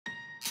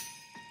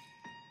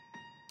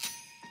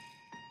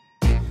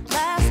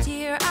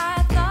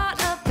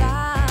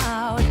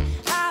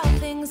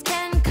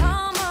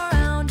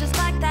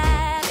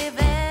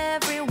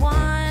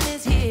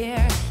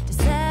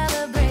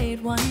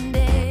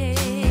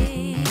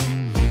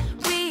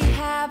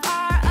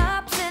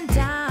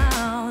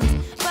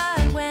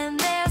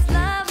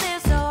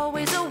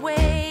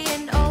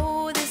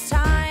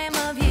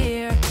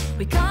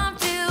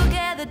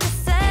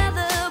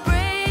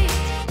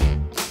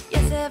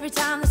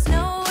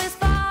snow is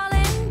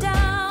falling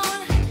down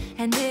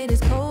and it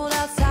is cold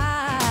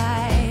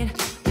outside.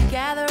 We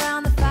gather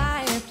around the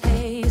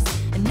fireplace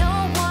and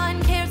no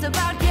one cares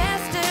about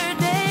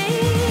yesterday.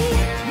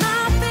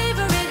 My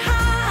favorite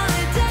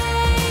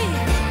holiday,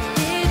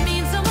 it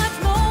means so much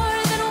more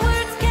than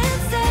words can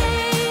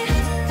say.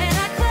 And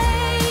I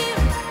claim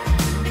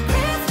that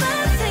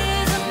Christmas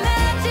is a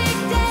magic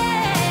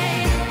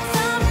day.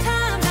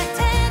 Sometimes I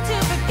tend to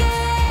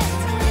forget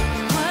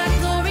what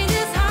glory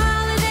this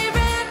holiday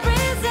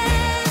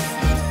represents,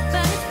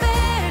 but it's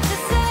fair to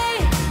say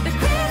that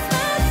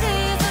Christmas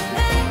is a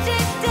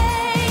magic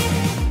day.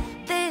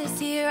 This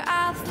year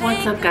I'll thank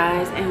What's up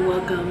guys, and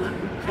welcome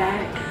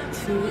back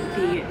to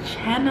the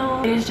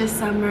channel. It is just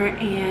summer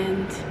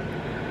and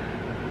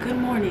good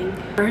morning.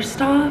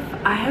 First off,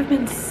 I have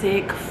been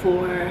sick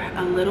for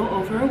a little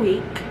over a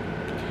week.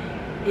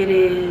 It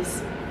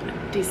is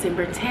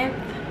December 10th.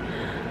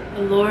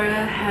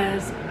 Laura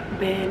has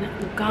been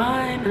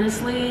gone.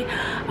 Honestly,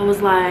 I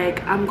was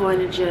like, I'm going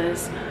to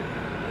just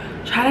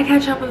try to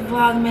catch up with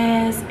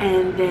Vlogmas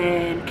and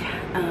then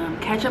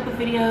catch up with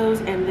videos,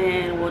 and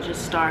then we'll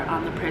just start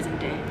on the present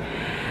day.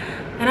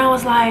 And I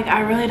was like,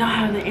 I really don't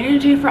have the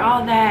energy for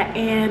all that,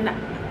 and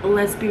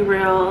let's be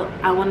real,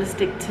 I want to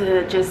stick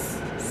to just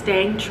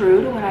staying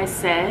true to what I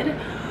said,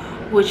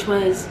 which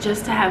was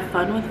just to have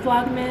fun with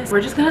Vlogmas. We're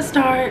just gonna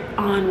start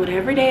on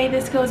whatever day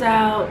this goes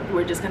out.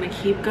 We're just gonna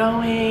keep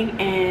going,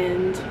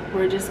 and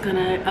we're just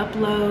gonna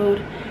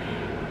upload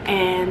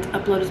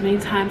as many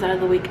times out of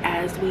the week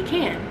as we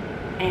can.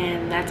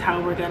 And that's how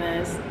we're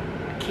gonna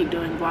keep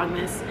doing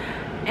Vlogmas,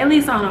 at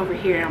least on over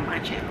here on my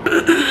channel.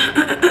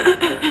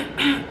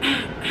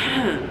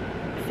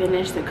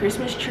 Finished the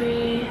Christmas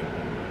tree,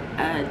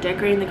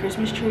 decorating the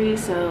Christmas tree,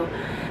 so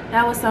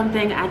that was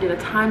something. I did a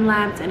time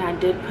lapse and I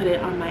did put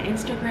it on my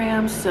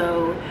Instagram,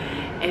 so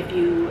if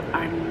you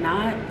are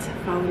not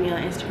following me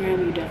on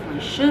Instagram, you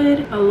definitely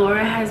should.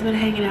 Laura has been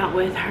hanging out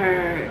with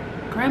her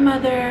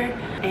grandmother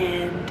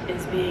and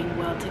is being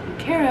well taken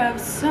care of,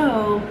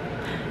 so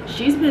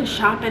she's been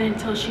shopping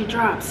until she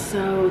drops.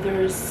 So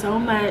there's so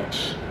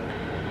much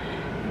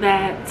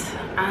that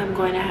I'm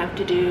going to have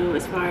to do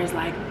as far as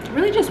like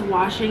really just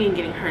washing and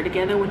getting her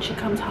together when she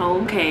comes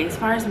home. Okay, as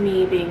far as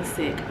me being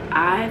sick,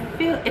 I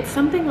feel it's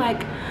something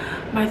like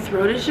my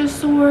throat is just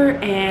sore,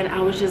 and I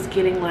was just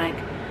getting like,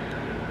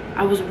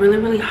 I was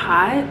really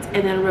hot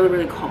and then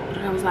really cold,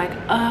 and I was like,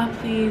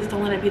 please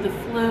don't let it be the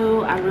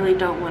flu. I really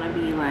don't want to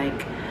be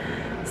like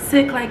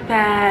sick like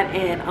that.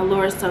 And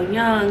Alora's so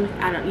young,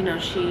 I don't, you know,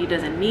 she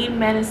doesn't need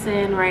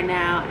medicine right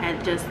now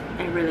at just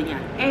a really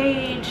young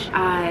age.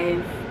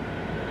 I've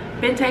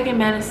been taking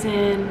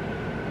medicine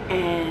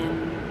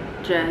and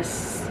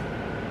just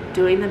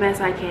doing the best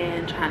I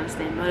can, trying to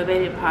stay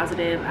motivated,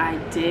 positive. I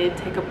did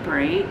take a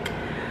break.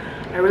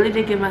 I really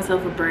did give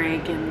myself a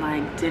break and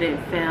like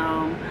didn't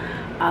film.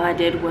 All I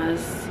did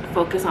was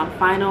focus on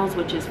finals,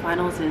 which is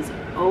finals is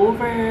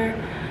over.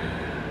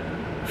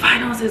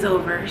 Finals is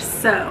over,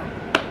 so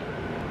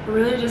we're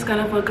really just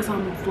gonna focus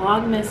on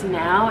Vlogmas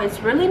now. It's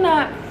really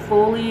not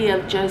fully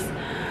of just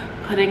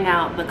putting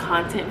out the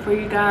content for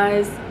you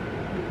guys.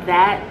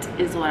 That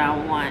is what I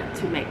want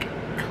to make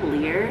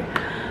clear,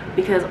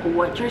 because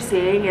what you're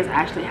seeing is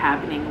actually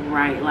happening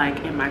right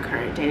like in my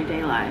current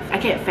day-to-day life. I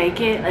can't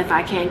fake it. If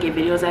I can't get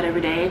videos out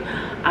every day,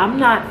 I'm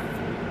not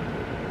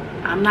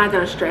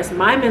gonna stress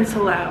my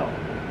mental out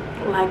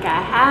like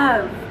I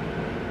have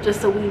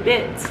just a wee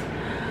bit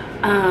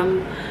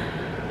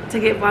to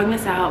get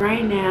Vlogmas out.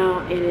 Right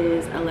now it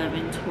is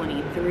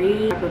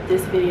 11:23. Wrap up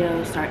this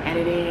video, start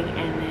editing,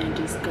 and then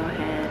just go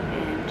ahead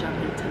and jump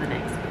into the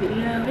next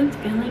video. I've been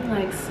feeling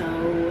like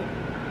so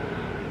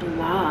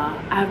blah.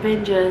 I've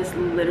been just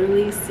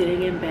literally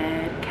sitting in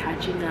bed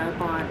catching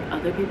up on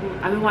other people.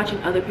 I've been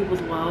watching other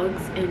people's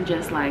vlogs and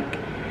just like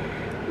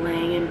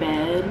laying in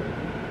bed.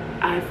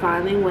 I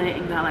finally went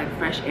and got like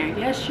fresh air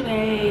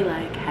yesterday,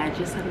 like had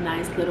just a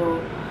nice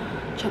little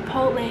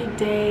Chipotle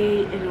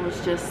day, and it was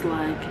just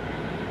like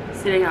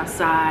sitting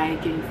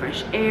outside getting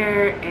fresh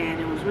air, and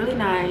it was really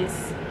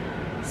nice.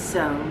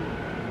 So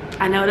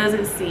I know it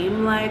doesn't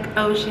seem like,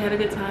 oh, she had a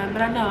good time,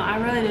 but I know I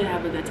really did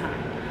have a good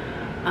time.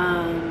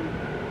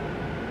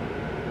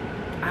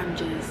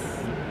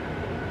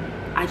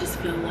 I just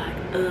feel like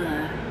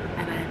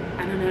and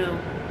I don't know,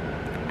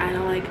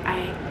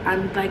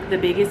 I'm like the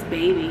biggest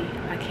baby.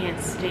 I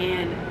can't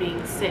stand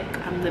being sick.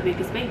 I'm the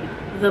biggest baby.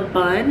 The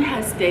bun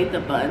has stayed the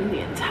bun the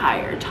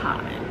entire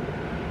time.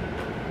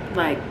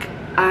 Like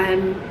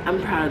I'm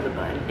proud of the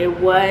bun. It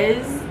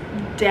was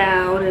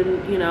down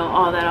and you know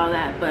all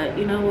that, but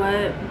you know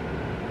what,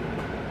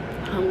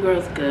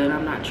 homegirl's good.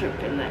 I'm not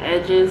tripping. The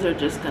edges are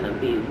just gonna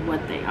be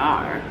what they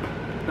are,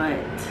 but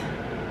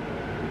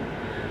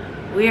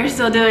we are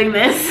still doing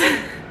this.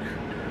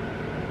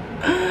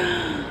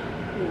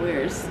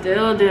 We're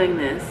still doing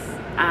this.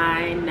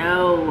 I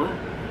know,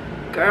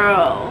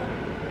 girl.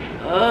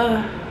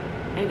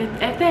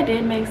 If that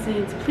didn't make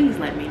sense, please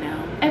let me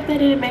know. If that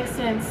didn't make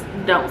sense,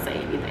 don't say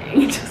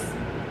anything. Just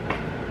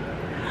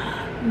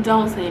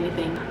don't say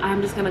anything.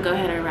 I'm just gonna go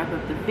ahead and wrap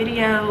up the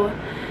video.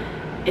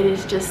 It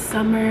is just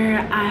summer.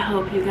 I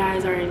hope you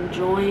guys are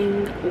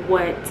enjoying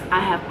what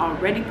I have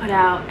already put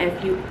out.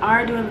 If you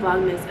are doing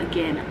Vlogmas,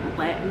 again,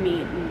 let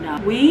me know.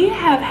 We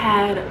have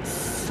had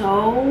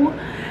so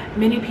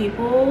many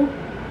people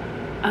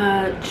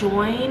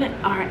join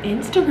our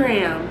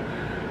Instagram.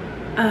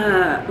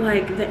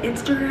 Like the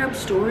Instagram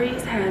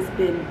stories has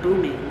been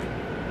booming,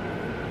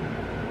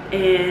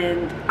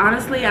 and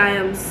honestly I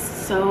am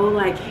so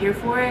like here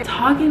for it.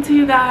 Talking to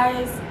you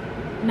guys,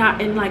 not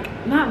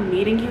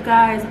meeting you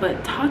guys,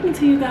 but talking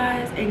to you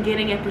guys and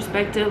getting a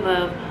perspective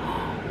of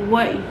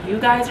what you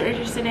guys are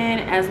interested in,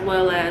 as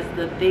well as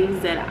the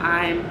things that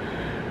I'm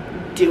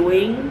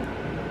doing.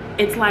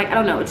 It's like, I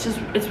don't know, it's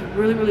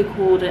really, really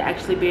cool to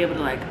actually be able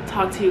to like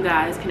talk to you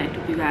guys, connect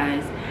with you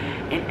guys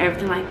and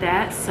everything like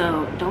that.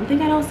 So don't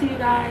think I don't see you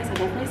guys. I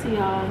definitely see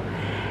y'all.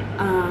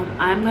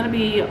 I'm gonna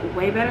be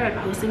way better at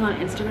posting on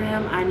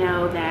Instagram. I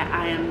know that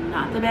I am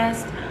not the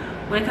best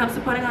when it comes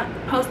to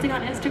posting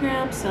on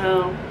Instagram,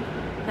 so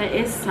that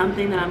is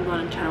something that I'm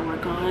going to try to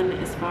work on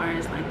as far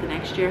as like the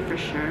next year for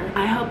sure.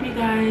 I hope you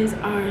guys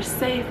are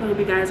safe. I hope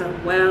you guys are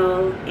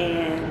well,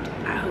 and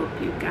I hope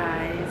you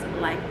guys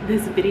like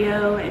this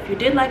video. If you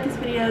did like this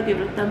video, give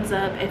it a thumbs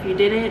up. If you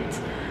didn't,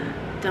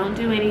 don't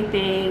do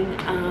anything.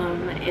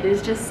 It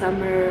is just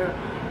summer.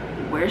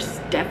 We're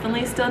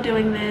definitely still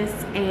doing this,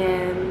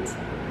 and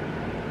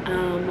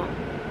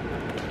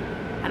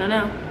I don't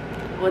know.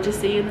 We'll just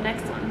see you in the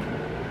next one.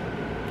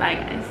 Bye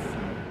guys.